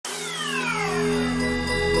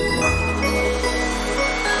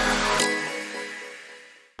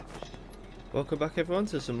Welcome back everyone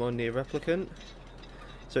to some more NieR Replicant.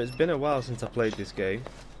 So it's been a while since I played this game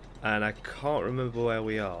and I can't remember where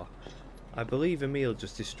we are. I believe Emil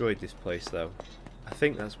just destroyed this place though. I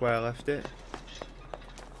think that's where I left it.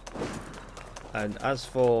 And as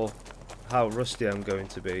for how rusty I'm going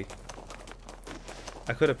to be,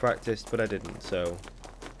 I could have practiced but I didn't, so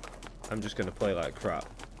I'm just going to play like crap.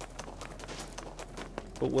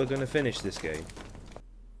 But we're going to finish this game.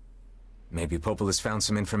 Maybe Popol has found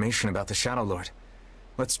some information about the Shadow Lord.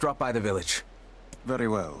 Let's drop by the village. Very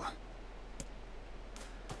well.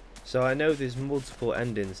 So I know there's multiple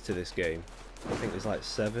endings to this game. I think there's like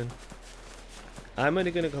 7. I'm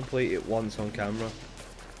only going to complete it once on camera.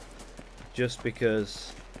 Just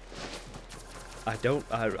because I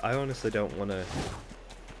honestly don't want to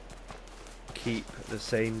keep the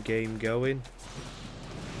same game going.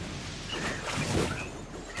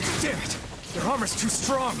 Damn it! Their armor's too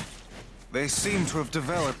strong! They seem to have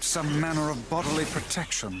developed some manner of bodily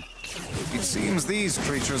protection. It seems these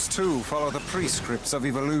creatures too follow the prescripts of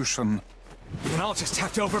evolution. Then I'll just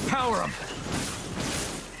have to overpower them!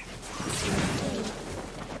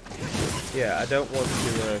 Yeah, I don't want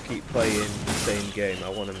to keep playing the same game. I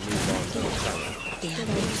want to move on to the channel.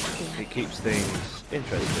 It keeps things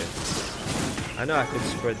interesting. I know I could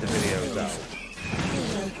spread the videos out,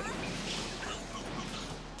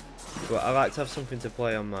 but I like to have something to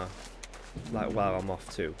play on my, like while I'm off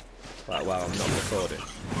too, like while I'm not recording.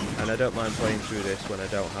 And I don't mind playing through this when I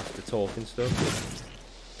don't have to talk and stuff,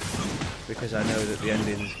 because I know that the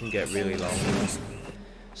endings can get really long.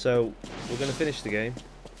 So we're going to finish the game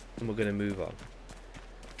and we're going to move on.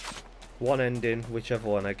 One ending, whichever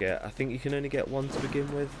one I get. I think you can only get one to begin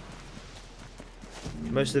with.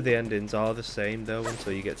 Most of the endings are the same though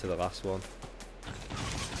until you get to the last one.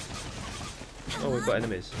 Oh, we've got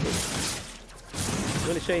enemies. I'm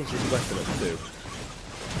going to change this weapon up too.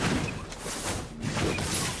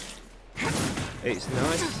 It's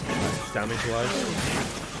nice, like, damage wise.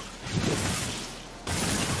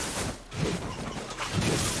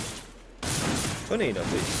 Funny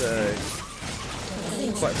enough, it's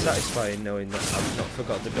quite satisfying knowing that I've not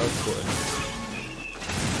forgot the dodge button.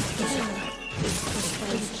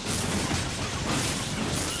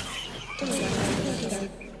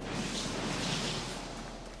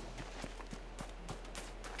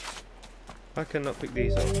 I cannot pick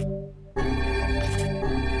these up.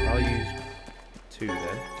 I'll use 2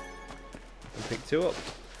 then. And pick 2 up.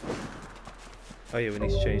 Oh yeah, we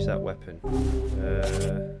need to change that weapon.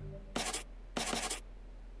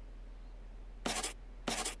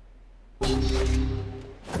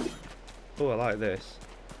 Oh, I like this.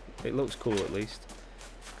 It looks cool at least.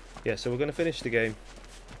 Yeah, so we're going to finish the game,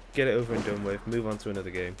 get it over and done with, move on to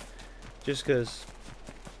another game. Just because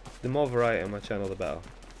the more variety on my channel, the better.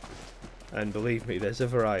 And believe me, there's a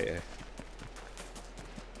variety.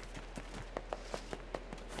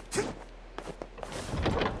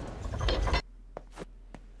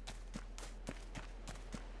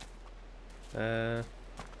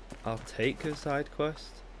 I'll take a side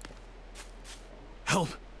quest. Help!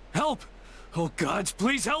 Help! Oh gods,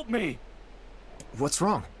 please help me! What's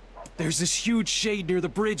wrong? There's this huge shade near the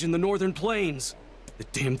bridge in the northern plains. The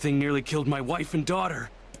damn thing nearly killed my wife and daughter.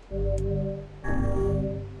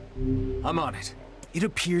 I'm on it. It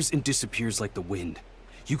appears and disappears like the wind.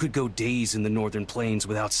 You could go days in the northern plains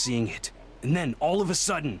without seeing it. And then, all of a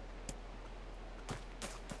sudden...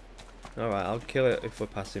 Alright, I'll kill it if we're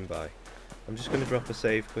passing by. I'm just going to drop a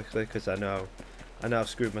save quickly because I know I've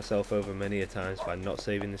screwed myself over many a times by not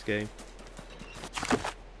saving this game.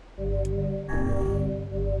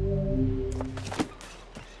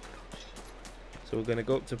 So we're going to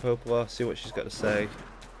go up to Popol, see what she's got to say.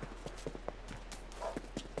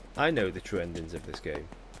 I know the true endings of this game.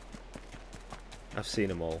 I've seen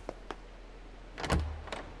them all.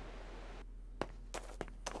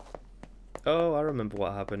 Oh, I remember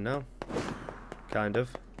what happened now. Kind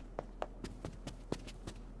of.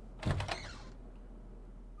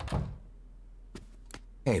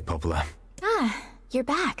 Hey, Popola. Ah, you're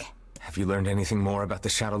back. Have you learned anything more about the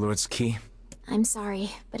Shadow Lord's key? I'm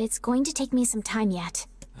sorry, but it's going to take me some time yet.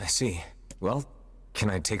 I see. Well,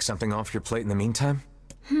 can I take something off your plate in the meantime?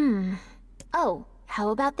 Oh, how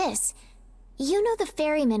about this? You know the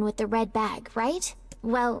ferryman with the red bag, right?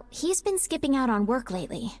 Well, he's been skipping out on work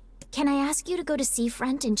lately. Can I ask you to go to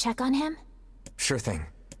Seafront and check on him? Sure thing.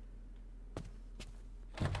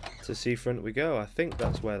 To Seafront we go. I think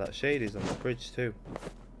that's where that shade is on the bridge too.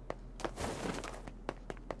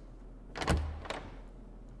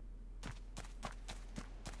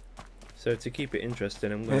 So to keep it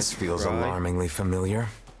interesting, I'm going to This feels alarmingly familiar.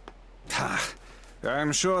 Ha!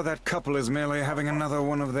 I'm sure that couple is merely having another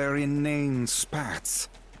one of their inane spats.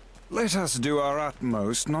 Let us do our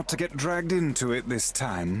utmost not to get dragged into it this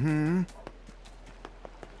time,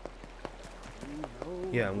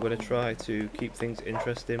 Yeah, I'm going to try to keep things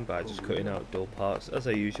interesting by just cutting out dull parts, as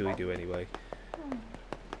I usually do anyway.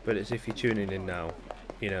 But it's if you're tuning in now,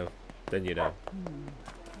 you know, then you know.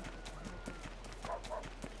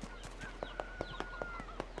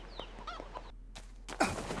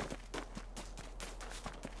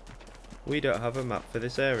 We don't have a map for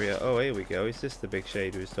this area. Oh, here we go. Is this the big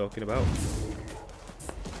shade we was talking about?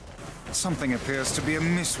 Something appears to be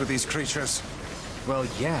amiss with these creatures. Well,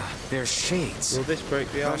 yeah, they're shades. Will this break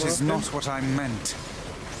the armor? That is off not him? what I meant.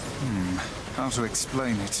 How to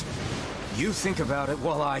explain it? You think about it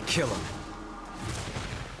while I kill him.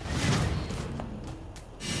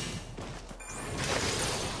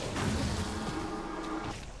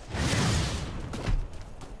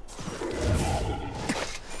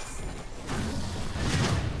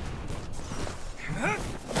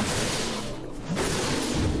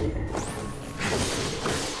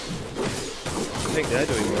 I think they're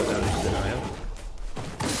doing more damage than I am.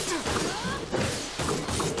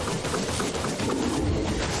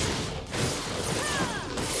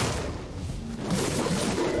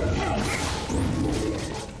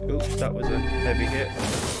 Oops, that was a heavy hit.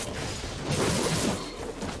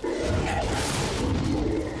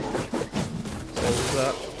 So was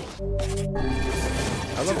that.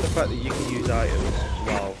 I love the fact that you can use items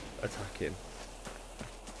while attacking.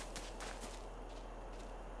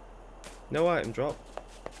 No item drop.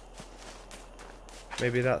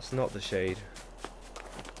 Maybe that's not the shade.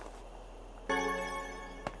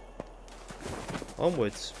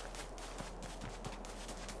 Onwards.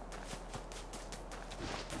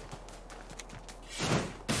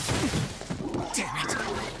 Damn it!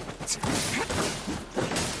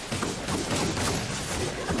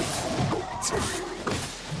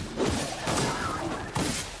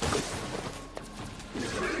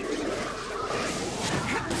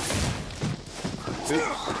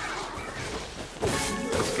 Oops.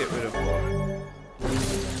 Let's get rid of one.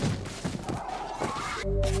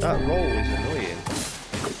 That roll is annoying.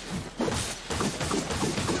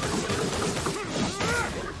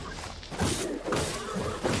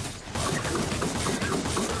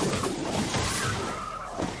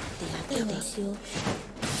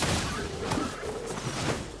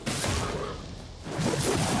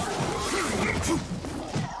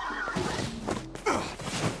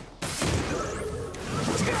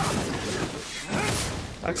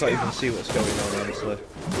 I can't even see what's going on, honestly.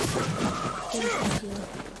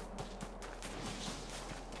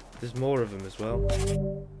 There's more of them as well.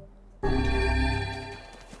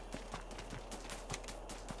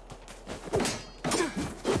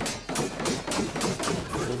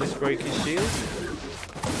 Will this break his shield?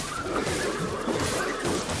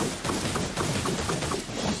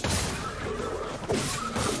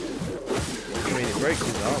 I mean, it breaks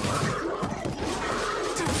his armor.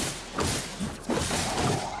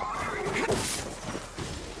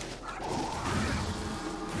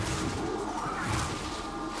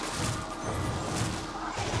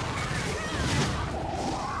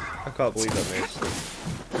 I can't believe I missed.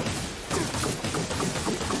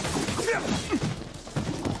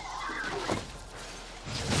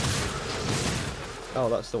 Oh,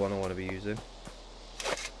 that's the one I want to be using.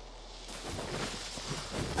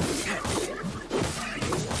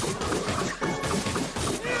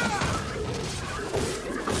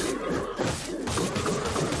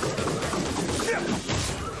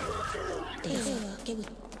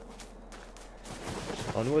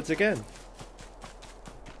 Onwards again.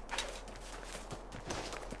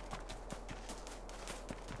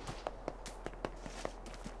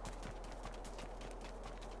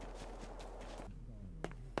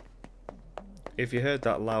 If you heard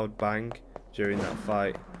that loud bang during that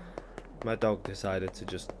fight, my dog decided to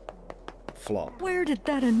just flop. Where did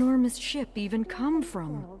that enormous ship even come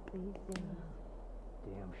from?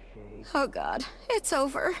 Oh god, it's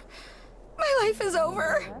over. My life is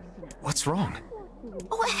over. What's wrong?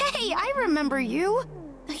 Oh hey, I remember you.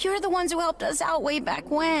 You're the ones who helped us out way back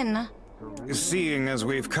when. Seeing as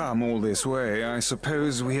we've come all this way, I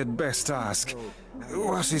suppose we had best ask,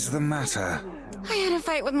 what is the matter? I had a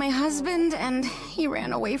fight with my husband, and he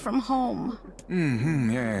ran away from home.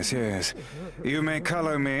 Yes, yes. You may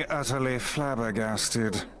color me utterly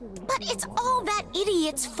flabbergasted. But it's all that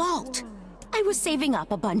idiot's fault. I was saving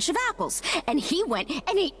up a bunch of apples, and he went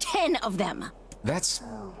and ate 10 of them. That's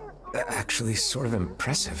actually sort of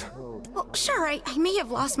impressive. Well, sure, I may have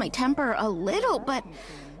lost my temper a little, but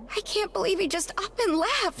I can't believe he just up and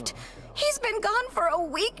left. He's been gone for a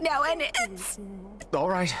week now, and it's... All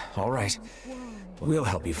right, all right. We'll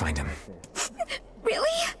help you find him. Really?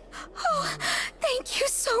 Oh, thank you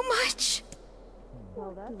so much.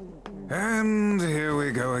 And here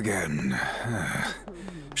we go again.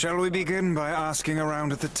 Shall we begin by asking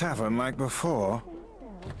around at the tavern like before?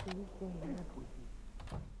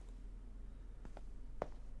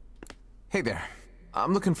 Hey there.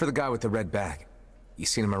 I'm looking for the guy with the red bag. You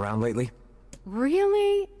seen him around lately?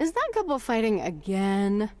 Really? Is that couple fighting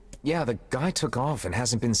again? Yeah, the guy took off and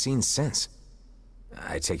hasn't been seen since.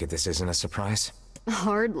 I take it this isn't a surprise?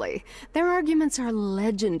 Hardly. Their arguments are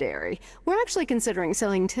legendary. We're actually considering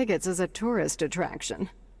selling tickets as a tourist attraction.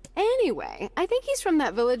 Anyway, I think he's from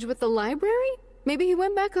that village with the library. Maybe he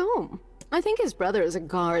went back home. I think his brother is a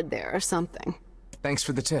guard there or something. Thanks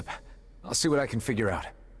for the tip. I'll see what I can figure out.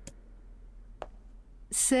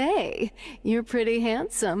 Say, you're pretty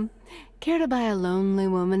handsome. Care to buy a lonely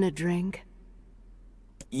woman a drink?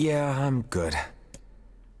 Yeah, I'm good.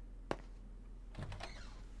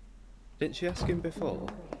 Didn't she ask him before?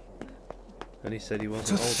 And he said he wasn't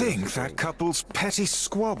To old enough think to that drink. couple's petty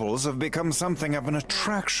squabbles have become something of an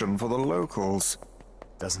attraction for the locals.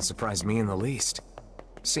 Doesn't surprise me in the least.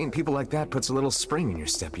 Seeing people like that puts a little spring in your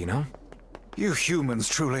step, you know? You humans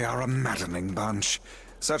truly are a maddening bunch.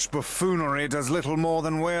 Such buffoonery does little more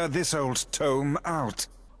than wear this old tome out.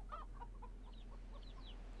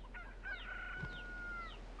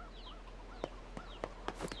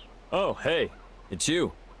 Oh, hey. It's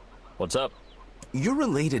you. What's up? You're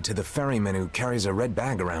related to the ferryman who carries a red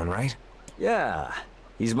bag around, right? Yeah,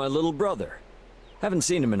 he's my little brother. Haven't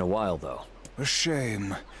seen him in a while, though. A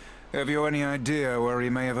shame. Have you any idea where he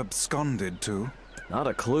may have absconded to? Not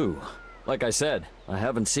a clue. Like I said, I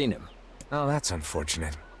haven't seen him. Oh, that's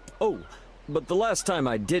unfortunate. Oh, but the last time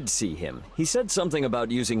I did see him, he said something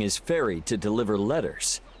about using his ferry to deliver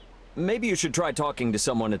letters. Maybe you should try talking to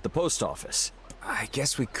someone at the post office. I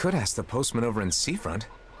guess we could ask the postman over in Seafront.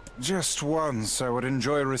 Just once I would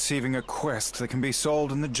enjoy receiving a quest that can be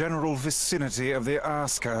solved in the general vicinity of the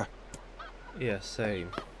Asker. Yeah, same.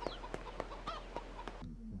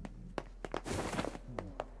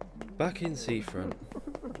 Back in Seafront.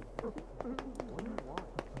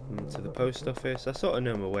 To the post office. I sort of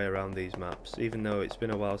know my way around these maps, even though it's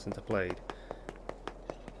been a while since I played.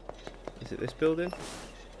 Is it this building?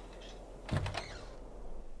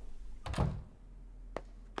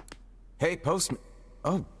 Hey, postman.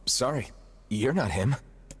 Oh, sorry. You're not him.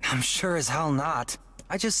 I'm sure as hell not.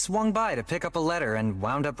 I just swung by to pick up a letter and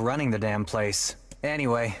wound up running the damn place.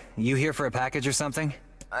 Anyway, you here for a package or something?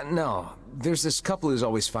 No. There's this couple who's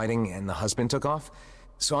always fighting, and the husband took off.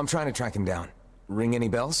 So I'm trying to track him down. Ring any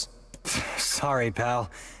bells? Sorry, pal.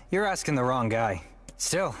 You're asking the wrong guy.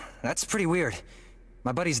 Still, that's pretty weird.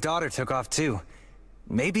 My buddy's daughter took off too.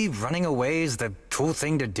 Maybe running away is the cool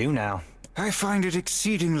thing to do now. I find it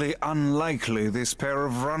exceedingly unlikely this pair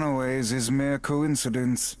of runaways is mere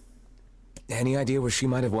coincidence. Any idea where she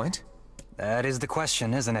might have went? That is the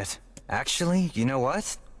question, isn't it? Actually, you know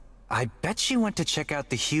what? I bet she went to check out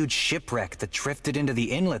the huge shipwreck that drifted into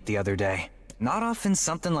the inlet the other day. Not often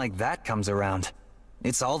something like that comes around.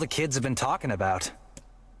 It's all the kids have been talking about.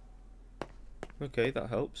 Okay, that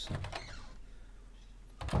helps.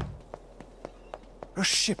 A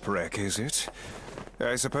shipwreck, is it?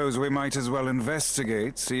 I suppose we might as well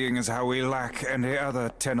investigate, seeing as how we lack any other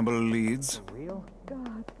tenable leads.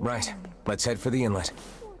 Right. Let's head for the inlet.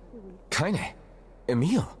 Kaine.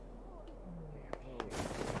 Emil.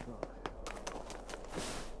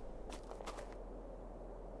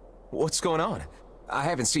 What's going on? I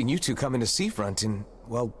haven't seen you two come into Seafront in,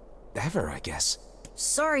 well, ever, I guess.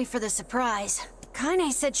 Sorry for the surprise.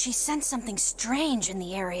 Kaine said she sensed something strange in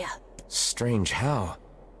the area. Strange how?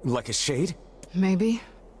 Like a shade? Maybe.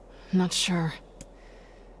 Not sure.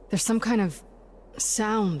 There's some kind of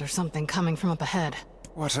sound or something coming from up ahead.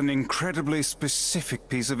 What an incredibly specific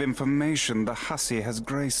piece of information the hussy has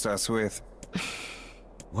graced us with.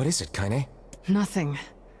 What is it, Kaine? Nothing.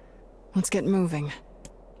 Let's get moving.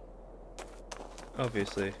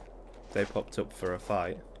 Obviously, they popped up for a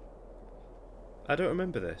fight. I don't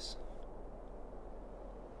remember this.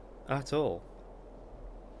 At all.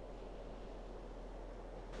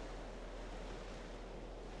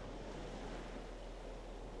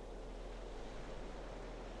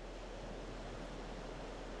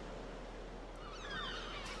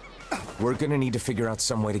 We're gonna need to figure out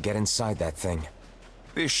some way to get inside that thing.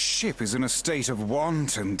 This ship is in a state of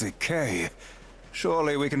wanton decay.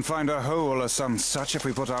 Surely we can find a hole or some such if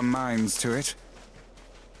we put our minds to it.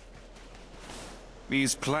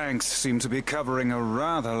 These planks seem to be covering a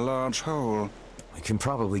rather large hole. We can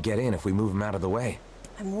probably get in if we move them out of the way.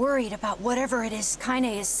 I'm worried about whatever it is Kaine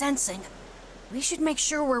is sensing. We should make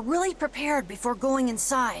sure we're really prepared before going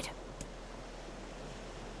inside.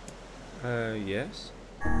 Yes?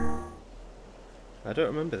 I don't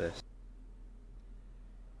remember this.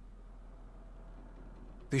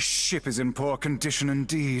 This ship is in poor condition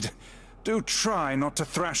indeed. Do try not to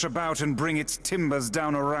thrash about and bring its timbers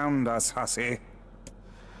down around us, hussy.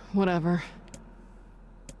 Whatever.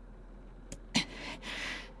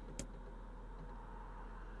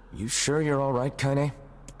 You sure you're all right, Kaine?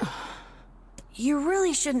 You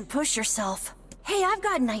really shouldn't push yourself. Hey, I've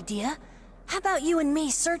got an idea. How about you and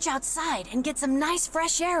me search outside and get some nice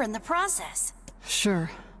fresh air in the process?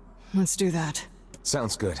 Sure. Let's do that.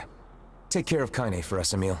 Sounds good. Take care of Kaine for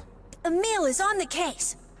us, Emil. Emil is on the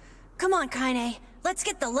case. Come on, Kaine. Let's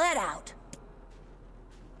get the lead out.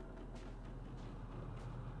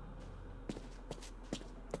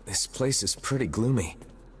 This place is pretty gloomy.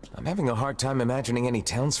 I'm having a hard time imagining any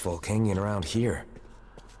townsfolk hanging around here.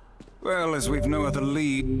 Well, as we've no other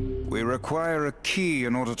lead, we require a key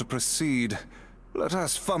in order to proceed. Let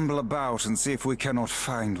us fumble about and see if we cannot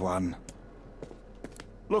find one.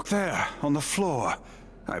 Look there, on the floor.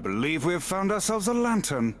 I believe we have found ourselves a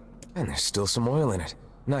lantern. And there's still some oil in it.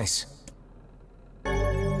 Nice.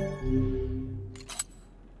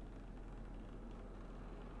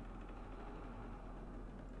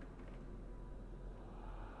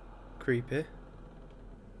 Creepy.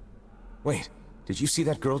 Wait, did you see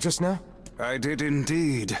that girl just now? I did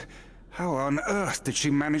indeed. How on earth did she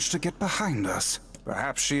manage to get behind us?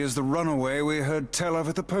 Perhaps she is the runaway we heard tell of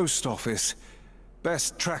at the post office.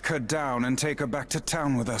 Best track her down and take her back to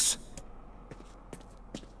town with us.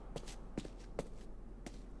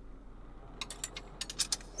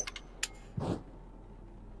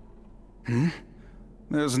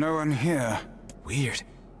 There's no one here. Weird.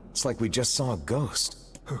 It's like we just saw a ghost.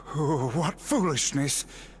 Oh, what foolishness.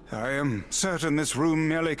 I am certain this room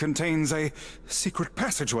merely contains a secret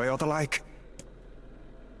passageway or the like.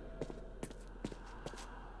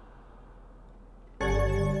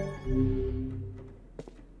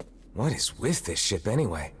 What is with this ship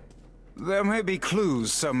anyway? There may be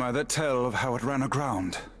clues somewhere that tell of how it ran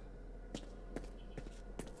aground.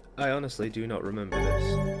 I honestly do not remember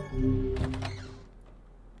this.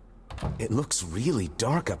 It looks really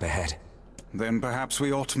dark up ahead. Then perhaps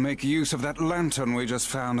we ought to make use of that lantern we just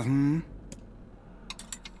found,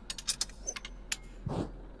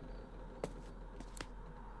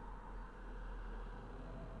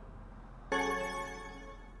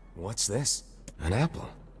 What's this? An apple.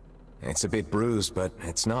 It's a bit bruised, but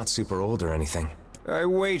it's not super old or anything. I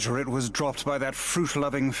wager it was dropped by that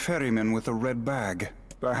fruit-loving ferryman with the red bag.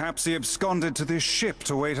 Perhaps he absconded to this ship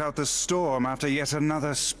to wait out the storm after yet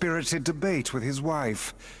another spirited debate with his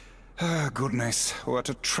wife. Ah, goodness, what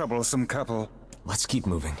a troublesome couple. Let's keep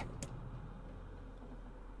moving.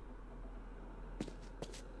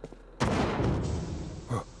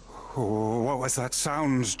 Oh, what was that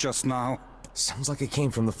sound just now? Sounds like it came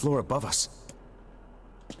from the floor above us.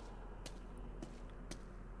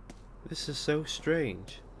 This is so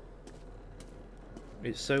strange.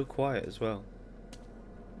 It's so quiet as well.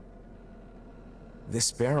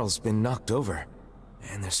 This barrel's been knocked over,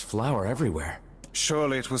 and there's flour everywhere.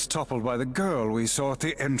 Surely it was toppled by the girl we saw at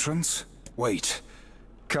the entrance? Wait.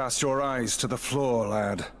 Cast your eyes to the floor,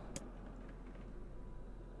 lad.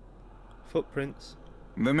 Footprints.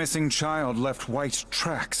 The missing child left white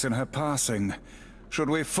tracks in her passing. Should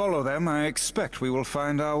we follow them, I expect we will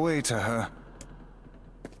find our way to her.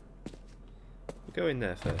 We'll go in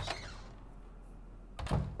there first.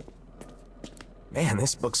 Man,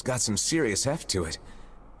 this book's got some serious heft to it.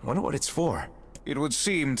 Wonder what it's for. It would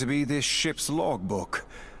seem to be this ship's logbook.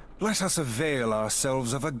 Let us avail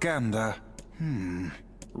ourselves of a gander.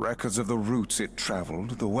 Records of the routes it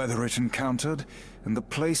traveled, the weather it encountered, and the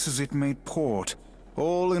places it made port.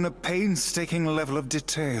 All in a painstaking level of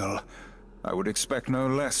detail. I would expect no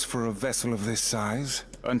less for a vessel of this size,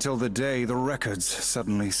 until the day the records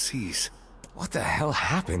suddenly cease. What the hell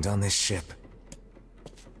happened on this ship?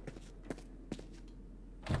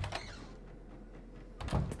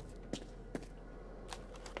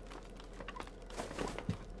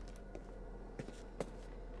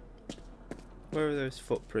 Where are those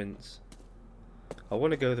footprints? I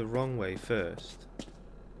want to go the wrong way first.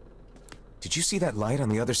 Did you see that light on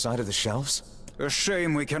the other side of the shelves? A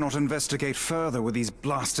shame we cannot investigate further with these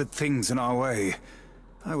blasted things in our way.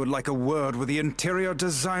 I would like a word with the interior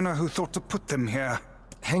designer who thought to put them here.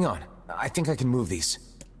 Hang on. I think I can move these.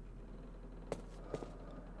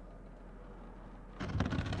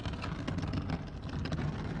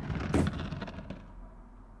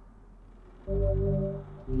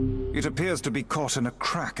 It appears to be caught in a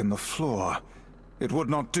crack in the floor. It would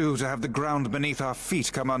not do to have the ground beneath our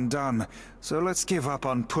feet come undone, so let's give up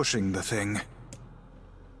on pushing the thing.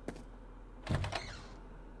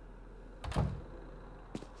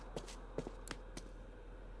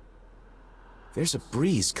 There's a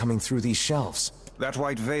breeze coming through these shelves. That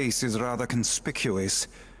white vase is rather conspicuous.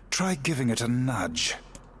 Try giving it a nudge.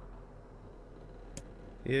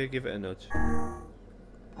 Yeah, give it a nudge.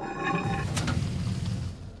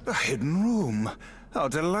 A hidden room. How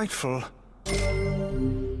delightful.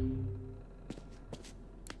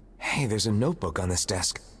 Hey, there's a notebook on this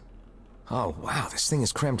desk. Oh, wow, this thing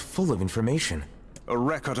is crammed full of information. A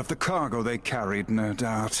record of the cargo they carried, no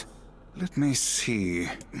doubt. Let me see.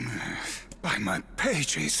 By my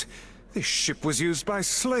pages, this ship was used by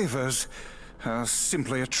slavers. How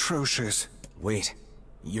simply atrocious. Wait,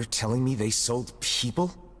 you're telling me they sold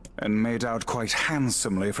people? And made out quite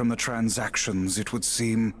handsomely from the transactions, it would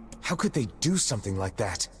seem. How could they do something like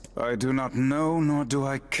that? I do not know, nor do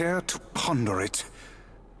I care to ponder it.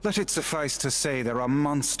 Let it suffice to say there are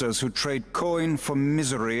monsters who trade coin for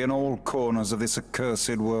misery in all corners of this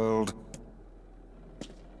accursed world.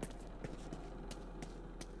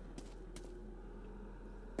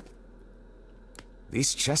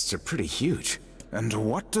 These chests are pretty huge. And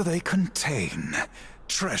what do they contain?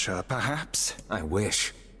 Treasure, perhaps? I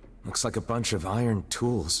wish. Looks like a bunch of iron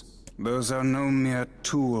tools. Those are no mere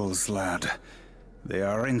tools, lad. They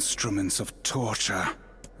are instruments of torture.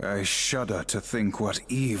 I shudder to think what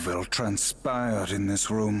evil transpired in this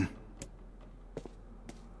room.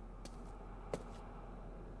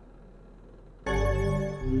 Oh,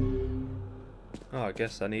 I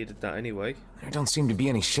guess I needed that anyway. There don't seem to be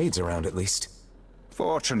any shades around, at least.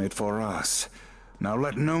 Fortunate for us. Now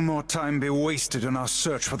let no more time be wasted in our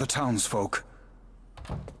search for the townsfolk.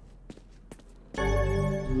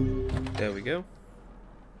 There we go.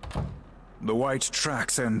 The white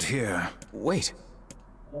tracks end here. Wait.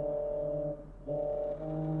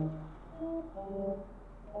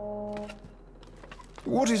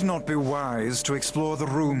 Would it not be wise to explore the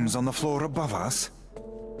rooms on the floor above us?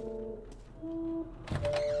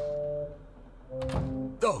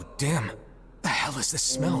 Oh, damn. The hell is this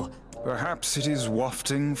smell? Perhaps it is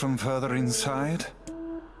wafting from further inside?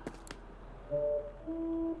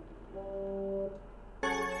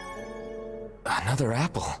 Another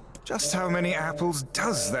apple. Just how many apples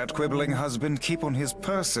does that quibbling husband keep on his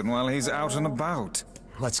person while he's out and about?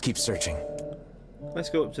 Let's keep searching. Let's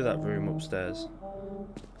go up to that room upstairs.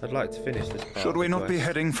 I'd like to finish this part. Should we not be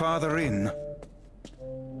heading farther in?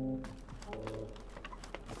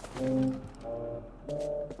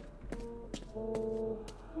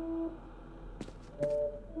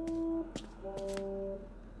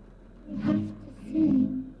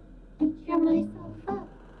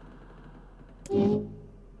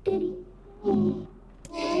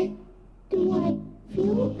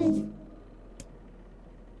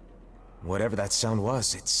 Whatever that sound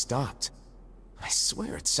was, it stopped. I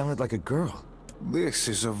swear it sounded like a girl. This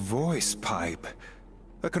is a voice pipe.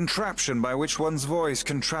 A contraption by which one's voice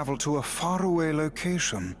can travel to a faraway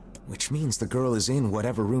location. Which means the girl is in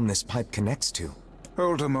whatever room this pipe connects to.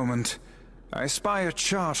 Hold a moment. I spy a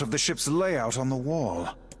chart of the ship's layout on the wall.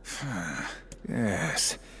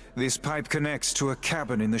 Yes, this pipe connects to a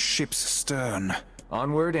cabin in the ship's stern.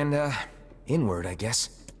 Onward and, inward, I guess.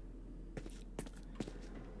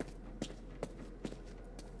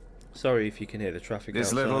 Sorry if you can hear the traffic This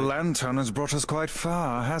outside. little lantern has brought us quite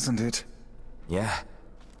far, hasn't it? Yeah.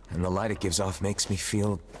 And the light it gives off makes me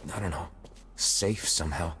feel, I don't know, safe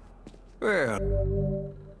somehow.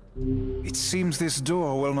 Well, it seems this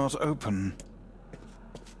door will not open.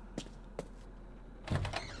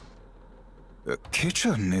 A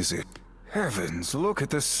kitchen, is it? Heavens, look at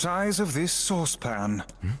the size of this saucepan.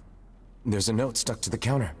 There's a note stuck to the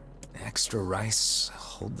counter. Extra rice,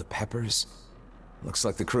 hold the peppers. Looks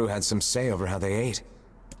like the crew had some say over how they ate.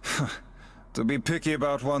 To be picky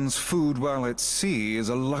about one's food while at sea is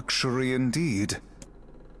a luxury indeed.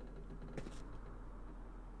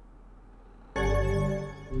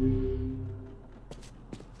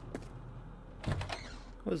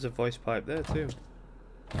 There's a voice pipe there too.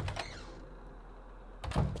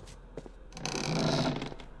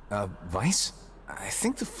 Vice? I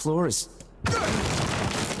think the floor is...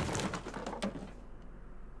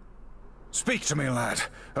 Speak to me, lad.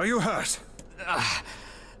 Are you hurt?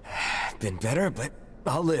 Been better, but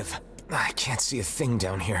I'll live. I can't see a thing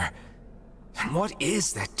down here. And what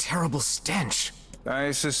is that terrible stench?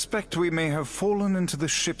 I suspect we may have fallen into the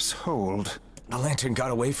ship's hold. The lantern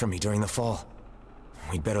got away from me during the fall.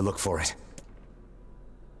 We'd better look for it.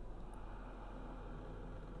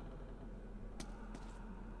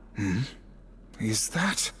 Is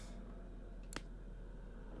that...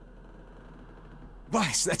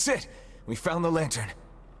 Weiss, that's it! We found the lantern.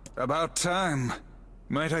 About time.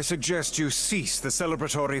 Might I suggest you cease the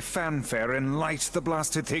celebratory fanfare and light the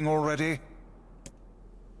blasted thing already?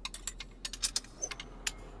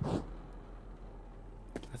 I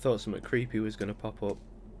thought something creepy was going to pop up.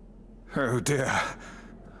 Oh dear.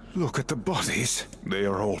 Look at the bodies. They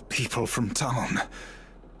are all people from town.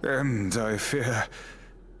 And, I fear,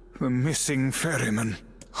 the missing ferryman.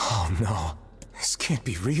 Oh no. This can't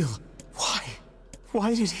be real. Why?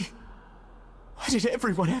 Why did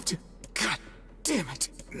everyone have to... God damn it.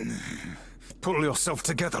 Pull yourself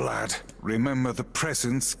together, lad. Remember the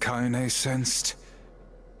presence Kaine sensed.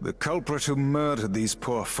 The culprit who murdered these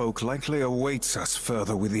poor folk likely awaits us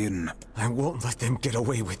further within. I won't let them get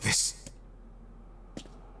away with this.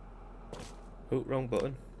 Oh, wrong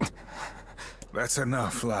button. That's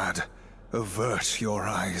enough, lad. Avert your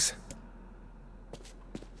eyes.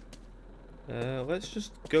 Let's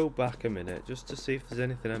just go back a minute, just to see if there's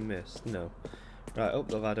anything I missed. No. Right, up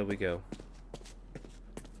the ladder we go.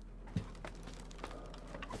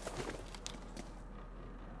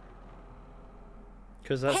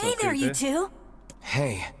 Hey there, you two!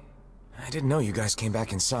 Hey. I didn't know you guys came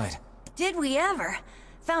back inside. Did we ever?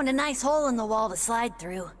 Found a nice hole in the wall to slide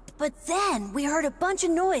through. But then, we heard a bunch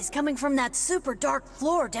of noise coming from that super dark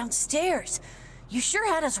floor downstairs. You sure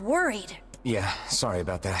had us worried. Yeah, sorry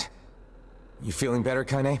about that. You feeling better,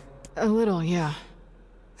 Kaine? A little, yeah.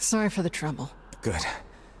 Sorry for the trouble. Good.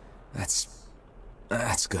 That's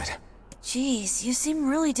good. Jeez, you seem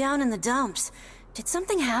really down in the dumps. Did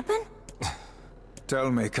something happen?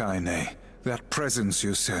 Tell me, Kaine, that presence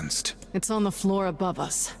you sensed. It's on the floor above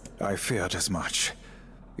us. I feared as much.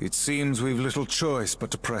 It seems we've little choice but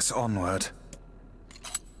to press onward.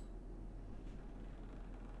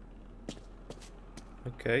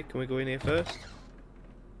 Okay, can we go in here first?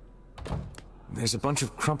 There's a bunch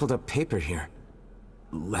of crumpled up paper here.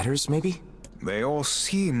 Letters, maybe? They all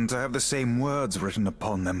seem to have the same words written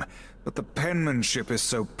upon them, but the penmanship is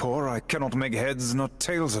so poor I cannot make heads nor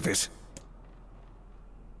tails of it.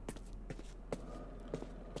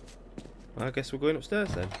 I guess we're going upstairs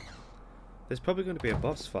then. There's probably going to be a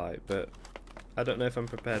boss fight, but I don't know if I'm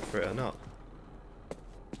prepared for it or not.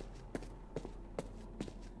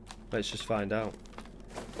 Let's just find out.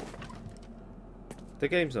 The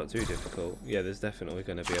game's not too difficult. Yeah, there's definitely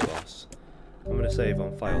going to be a boss. I'm going to save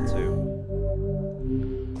on file 2.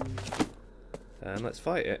 And let's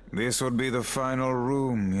fight it. This would be the final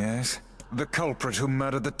room, yes? The culprit who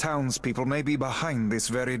murdered the townspeople may be behind this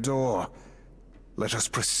very door. Let us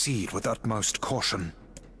proceed with utmost caution.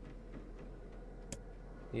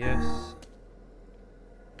 Yes.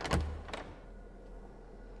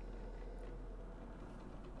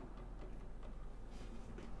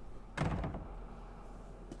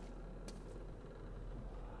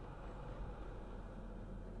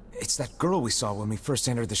 It's that girl we saw when we first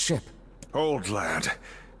entered the ship. Old lad,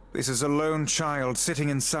 this is a lone child sitting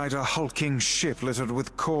inside a hulking ship littered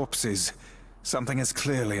with corpses. Something is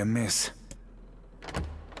clearly amiss.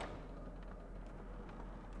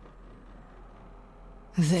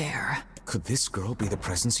 There. Could this girl be the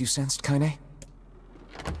presence you sensed, Kaine?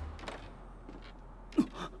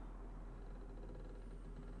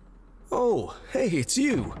 Oh, hey, it's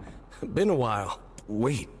you. Been a while.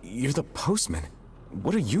 Wait, you're the postman.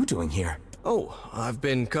 What are you doing here? Oh, I've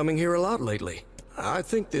been coming here a lot lately. I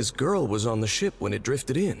think this girl was on the ship when it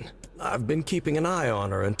drifted in. I've been keeping an eye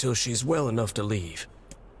on her until she's well enough to leave.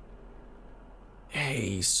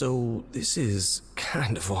 Hey, so this is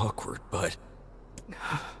kind of awkward, but...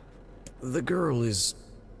 the girl is,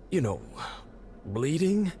 you know,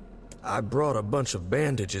 bleeding? I brought a bunch of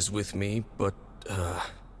bandages with me, but,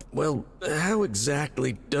 well, how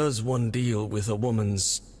exactly does one deal with a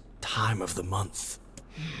woman's time of the month?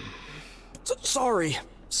 Sorry.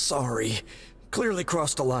 Clearly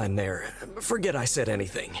crossed a line there. Forget I said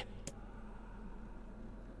anything.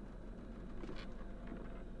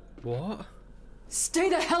 What? Stay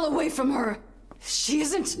the hell away from her! She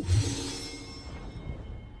isn't...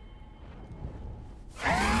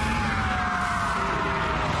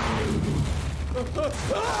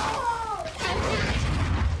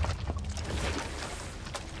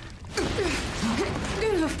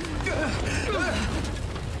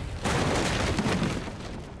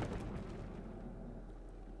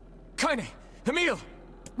 Kaine! Emil!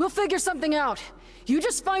 We'll figure something out. You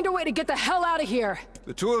just find a way to get the hell out of here.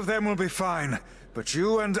 The two of them will be fine, but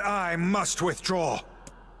you and I must withdraw.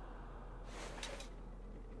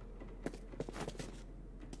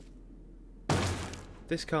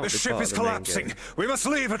 This can't The be ship part is of the main collapsing. game. We must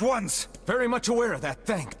leave at once. Very much aware of that,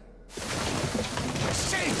 thank.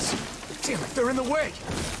 Jeez! Damn it, they're in the way!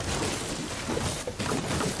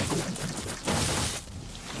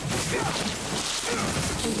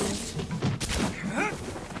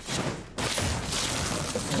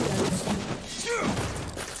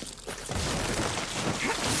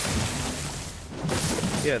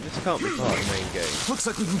 Yeah, this can't be part of the main game. Looks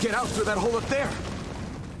like we can get out through that hole up there.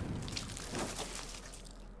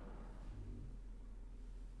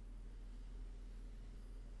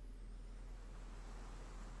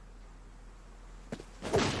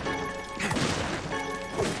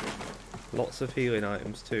 Lots of healing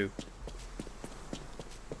items too.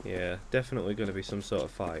 Yeah, definitely going to be some sort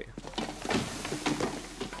of fight.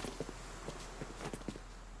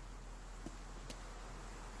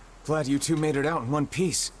 Glad you two made it out in one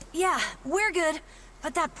piece. Yeah, we're good.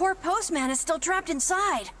 But that poor postman is still trapped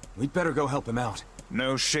inside. We'd better go help him out.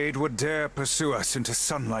 No shade would dare pursue us into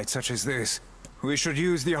sunlight such as this. We should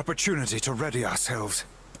use the opportunity to ready ourselves.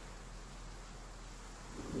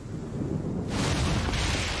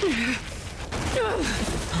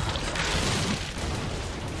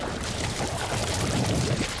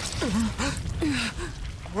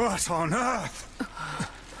 What on earth?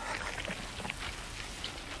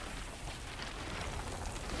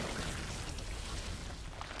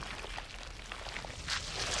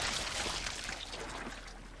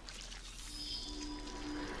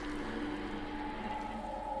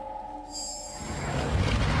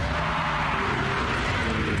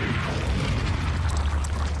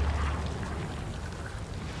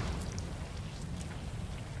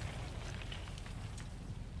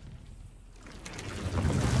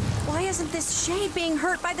 Isn't this shade being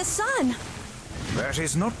hurt by the sun? That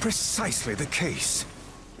is not precisely the case.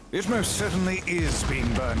 It most certainly is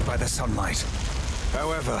being burned by the sunlight.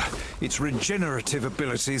 However, its regenerative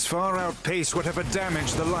abilities far outpace whatever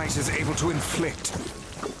damage the light is able to inflict.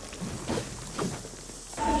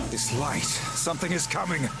 This light, something is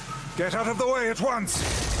coming. Get out of the way at once!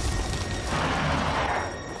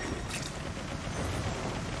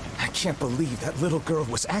 I can't believe that little girl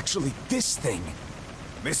was actually this thing.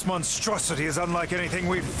 This monstrosity is unlike anything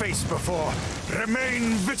we've faced before.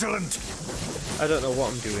 Remain vigilant! I don't know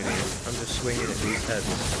what I'm doing here. I'm just swinging at these heads.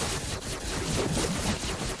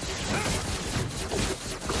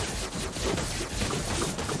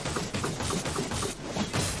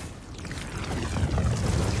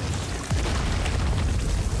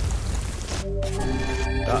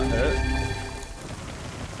 That hurt.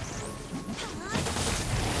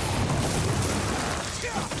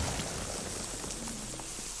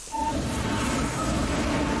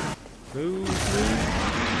 Move, move.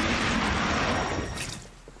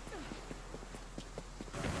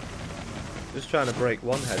 Just trying to break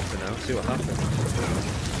one head for now, see what happens.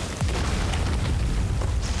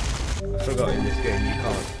 I forgot in this game you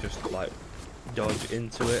can't just like dodge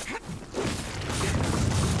into it.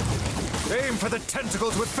 Aim for the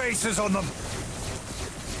tentacles with faces on them!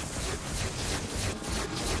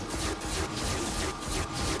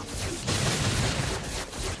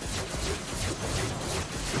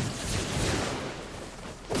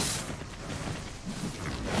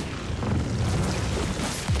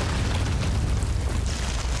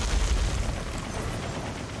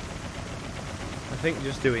 I think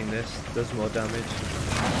just doing this does more damage.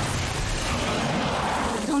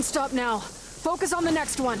 Don't stop now. Focus on the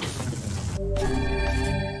next one.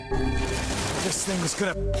 This thing is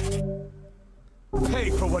gonna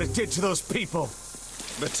pay for what it did to those people.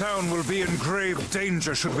 The town will be in grave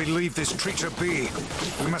danger should we leave this creature be.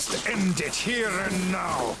 We must end it here and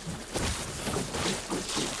now.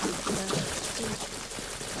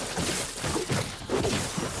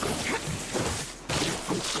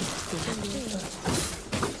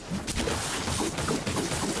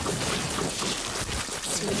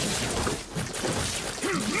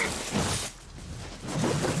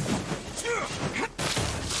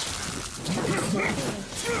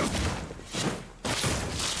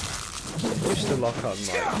 Push the lock on like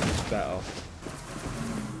it's better.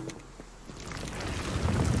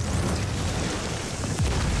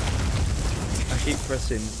 I keep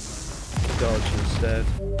pressing dodge instead.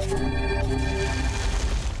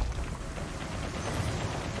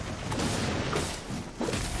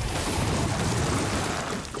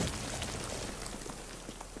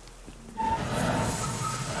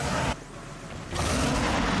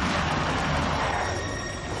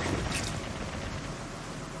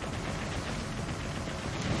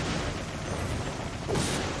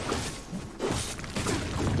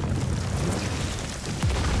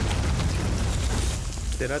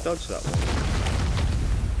 Did I dodge that one?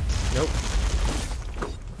 Nope.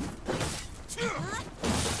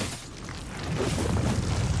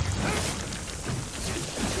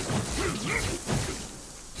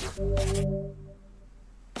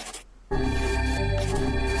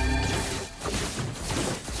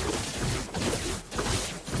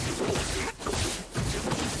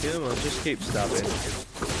 Come on, just keep stabbing.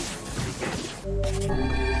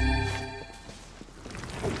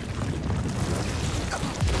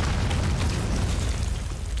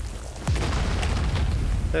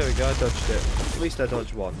 There we go, I dodged it. At least I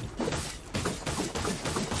dodged one.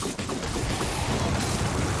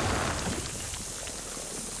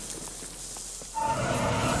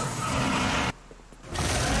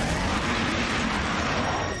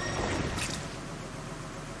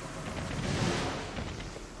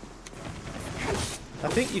 I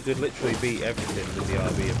think you could literally beat everything with the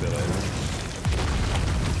RV ability.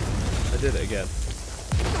 I did it again.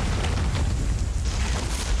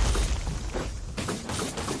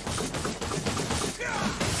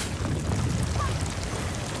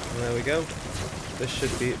 There we go. This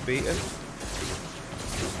should be it beaten.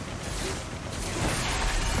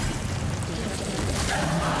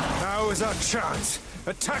 Now is our chance.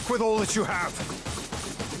 Attack with all that you have.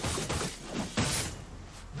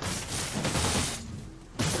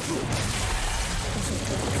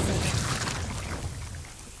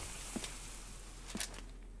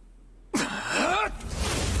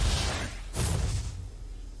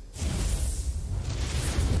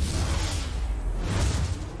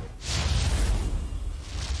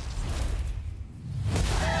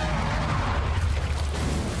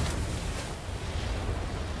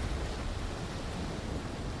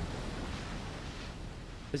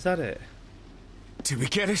 Is that it? Did we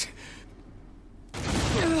get it?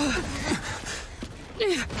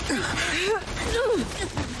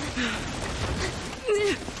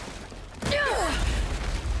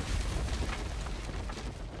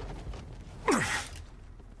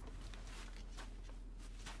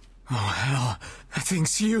 Oh hell, that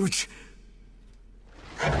thing's huge.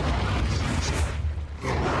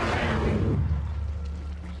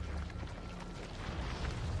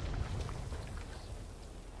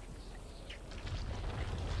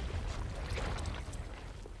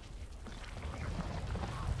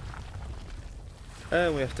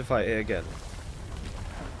 And we have to fight it again.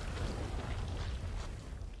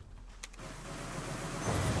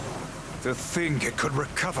 To think it could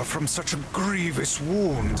recover from such a grievous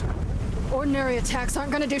wound. Ordinary attacks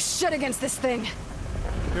aren't gonna do shit against this thing.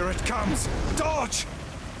 Here it comes! Dodge!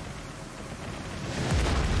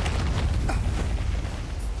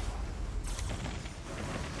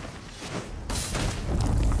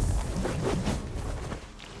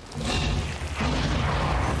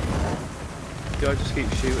 Do I just keep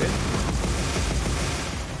shooting?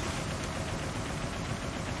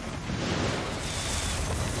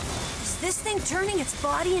 Is this thing turning its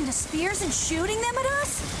body into spears and shooting them at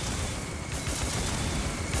us?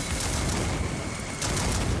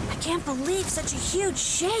 I can't believe such a huge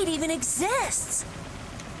shade even exists.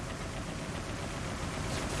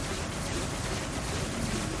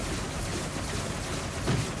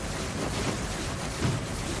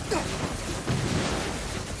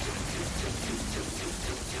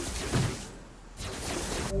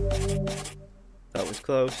 That was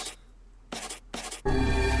close.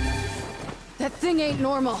 That thing ain't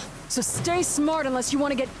normal, so stay smart unless you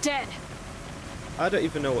want to get dead. I don't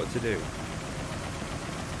even know what to do.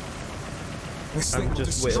 This I'm thing will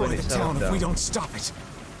just destroy whittling the its town health if we down. don't stop it.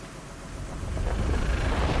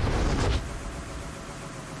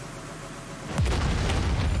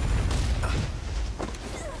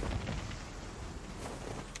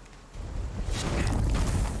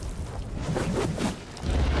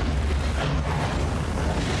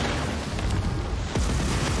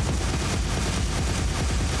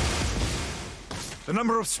 The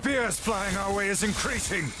number of spears flying our way is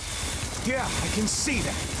increasing. Yeah, I can see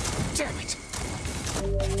that. Damn it.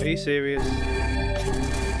 Are you serious?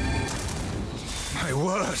 My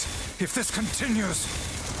word, if this continues...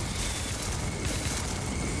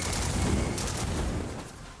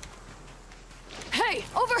 Hey,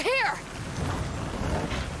 over here!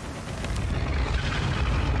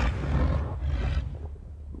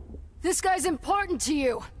 This guy's important to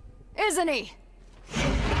you, isn't he?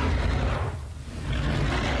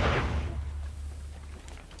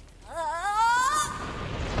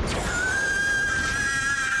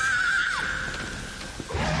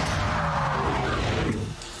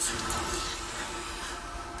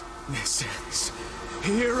 This ends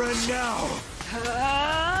here and now.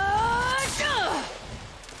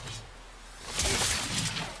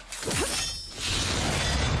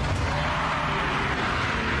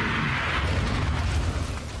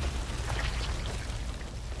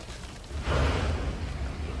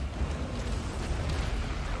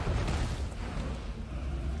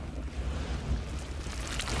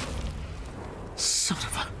 Son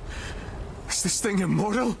of a... Is this thing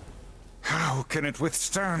immortal? How can it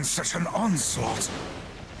withstand such an onslaught?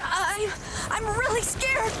 I'm really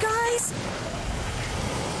scared, guys.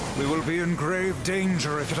 We will be in grave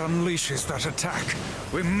danger if it unleashes that attack.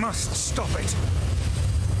 We must stop it.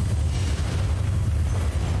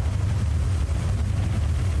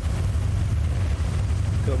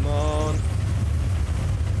 Come on.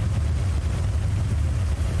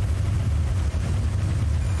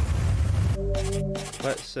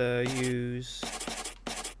 Let's use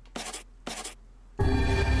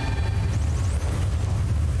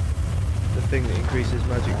the thing that increases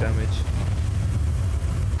magic damage.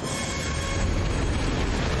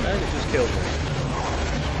 And it just killed me.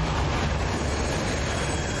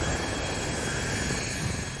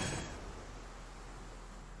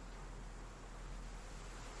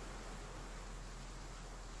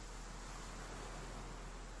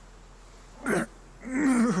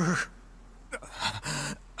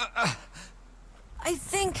 I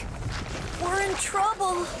think we're in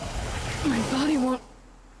trouble. My body won't...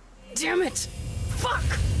 Damn it! Fuck!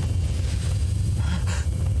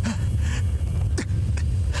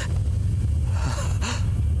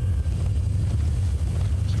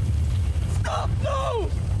 Stop! No!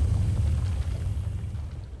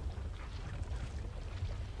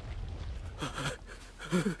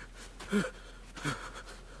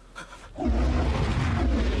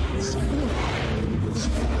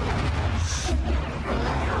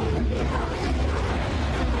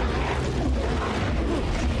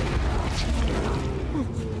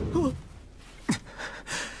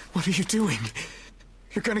 What are you doing?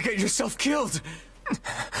 You're gonna get yourself killed!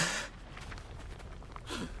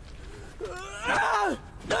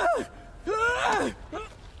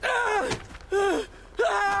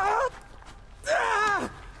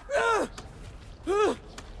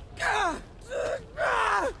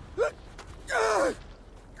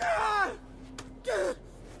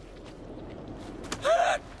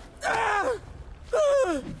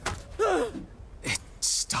 It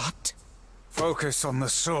stopped? Focus on the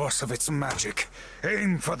source of its magic.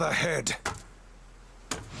 Aim for the head.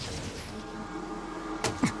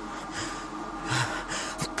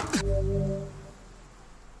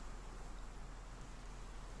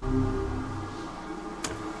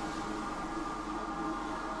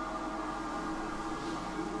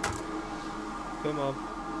 Come on.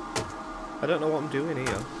 I don't know what I'm doing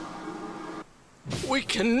here. We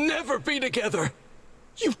can never be together!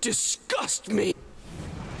 You disgust me!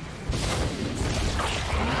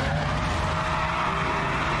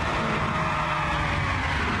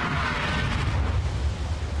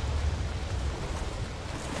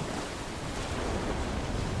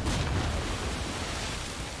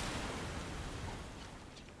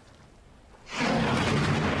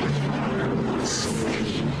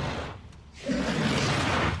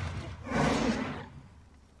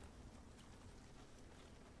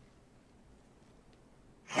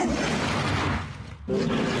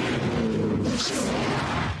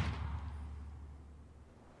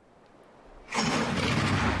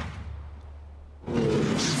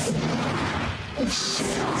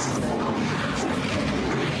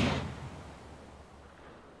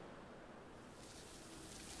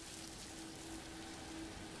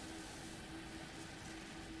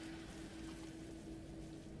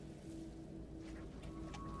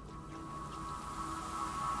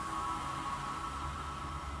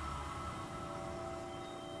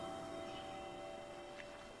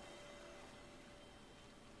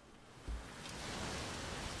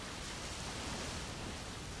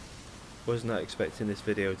 Was not expecting this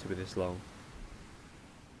video to be this long.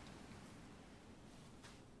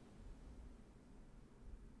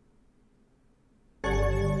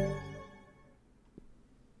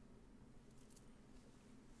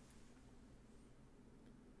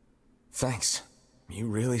 Thanks. You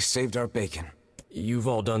really saved our bacon. You've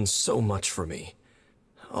all done so much for me.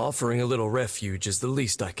 Offering a little refuge is the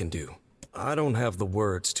least I can do. I don't have the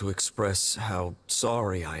words to express how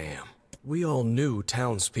sorry I am. We all knew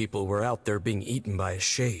townspeople were out there being eaten by a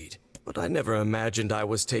shade, but I never imagined I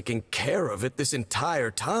was taking care of it this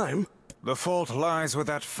entire time. The fault lies with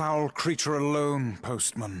that foul creature alone,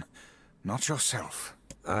 Postman. Not yourself.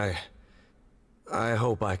 I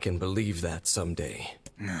hope I can believe that someday.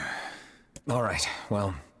 All right,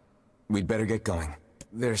 well, we'd better get going.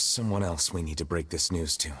 There's someone else we need to break this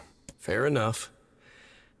news to. Fair enough.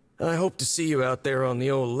 I hope to see you out there on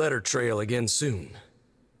the old letter trail again soon.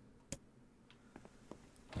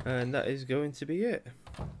 And that is going to be it.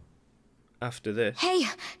 After this. Hey,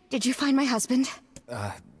 did you find my husband?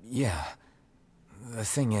 Yeah. The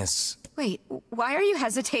thing is... Wait, why are you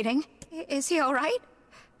hesitating? Is he all right?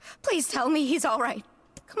 Please tell me he's all right.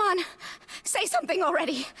 Come on, say something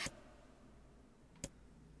already.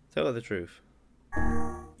 Tell her the truth.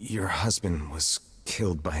 Your husband was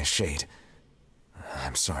killed by a shade.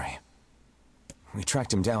 I'm sorry. We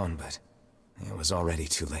tracked him down, but it was already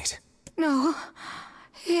too late. No,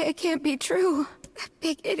 it can't be true. That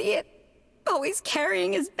big idiot, always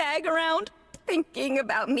carrying his bag around. thinking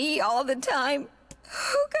about me all the time.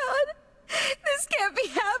 Oh God, this can't be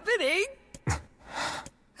happening.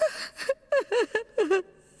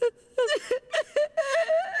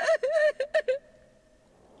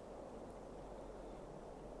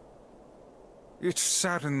 It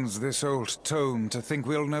saddens this old tome to think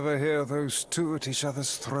we'll never hear those two at each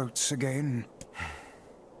other's throats again.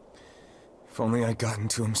 If only I'd gotten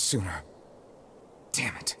to him sooner.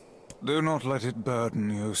 Damn it. Do not let it burden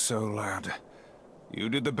you so, lad. You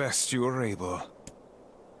did the best you were able.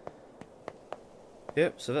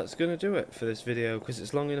 Yep, so that's going to do it for this video, because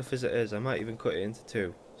it's long enough as it is. I might even cut it into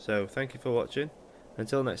 2. So thank you for watching.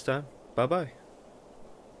 Until next time, bye bye.